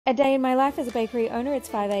A day in my life as a bakery owner. It's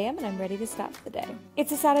 5 a.m. and I'm ready to start the day.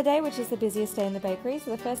 It's a Saturday, which is the busiest day in the bakery, so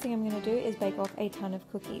the first thing I'm going to do is bake off a ton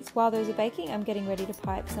of cookies. While those are baking, I'm getting ready to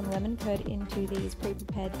pipe some lemon curd into these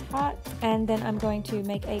pre-prepared tarts, and then I'm going to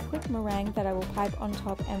make a quick meringue that I will pipe on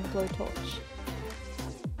top and blowtorch.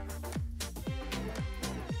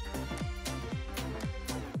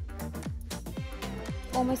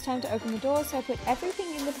 Almost time to open the door, so I put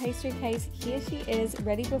everything in the pastry case. Here she is,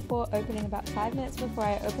 ready before opening, about 5 minutes before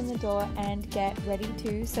I open the door and get ready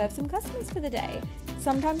to serve some customers for the day.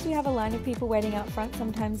 Sometimes we have a line of people waiting out front,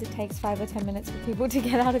 sometimes it takes 5 or 10 minutes for people to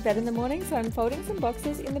get out of bed in the morning, so I'm folding some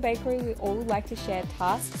boxes. In the bakery, we all like to share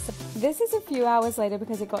tasks. This is a few hours later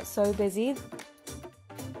because it got so busy.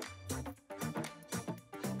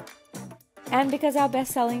 And because our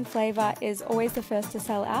best-selling flavor is always the first to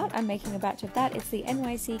sell out, I'm making a batch of that. It's the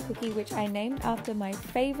NYC cookie, which I named after my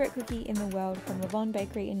favorite cookie in the world from Le Bon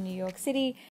Bakery in New York City.